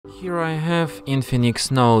Here I have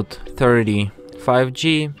INFINIX Note 30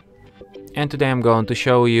 5G, and today I'm going to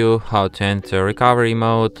show you how to enter recovery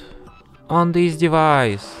mode on this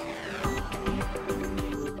device.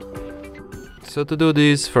 So to do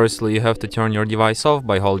this, firstly you have to turn your device off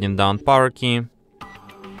by holding down power key.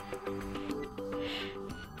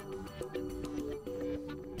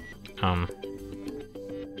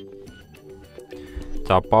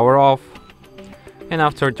 Tap power off, and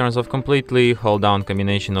after it turns off completely, hold down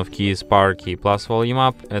combination of keys power key plus volume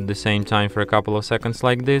up at the same time for a couple of seconds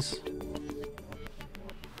like this.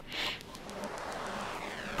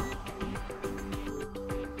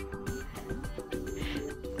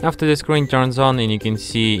 After the screen turns on and you can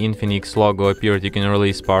see INFINIX logo appeared, you can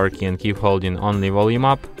release power key and keep holding only volume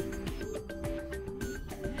up.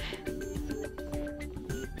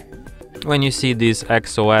 When you see this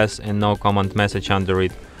XOS and no command message under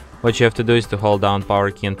it, what you have to do is to hold down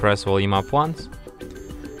power key and press volume up once,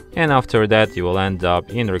 and after that you will end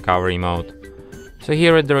up in recovery mode. So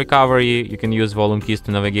here at the recovery you can use volume keys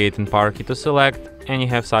to navigate and power key to select, and you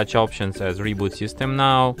have such options as reboot system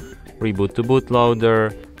now, reboot to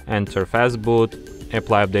bootloader, enter fast boot,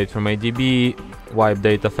 apply update from ADB, wipe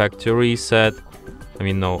data factory reset, apply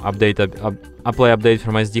update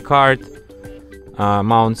from SD card,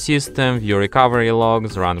 mount system, view recovery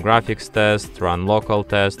logs, run graphics test, run local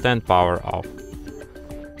test, and power off.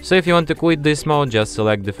 So if you want to quit this mode, just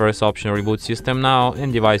select the first option, reboot system now,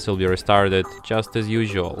 and device will be restarted just as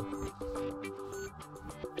usual.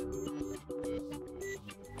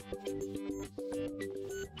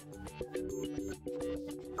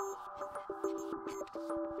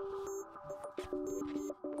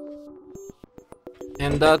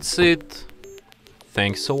 And that's it.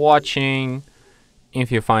 Thanks for watching. If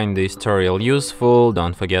you find this tutorial useful,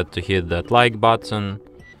 don't forget to hit that like button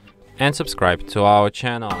and subscribe to our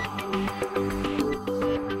channel.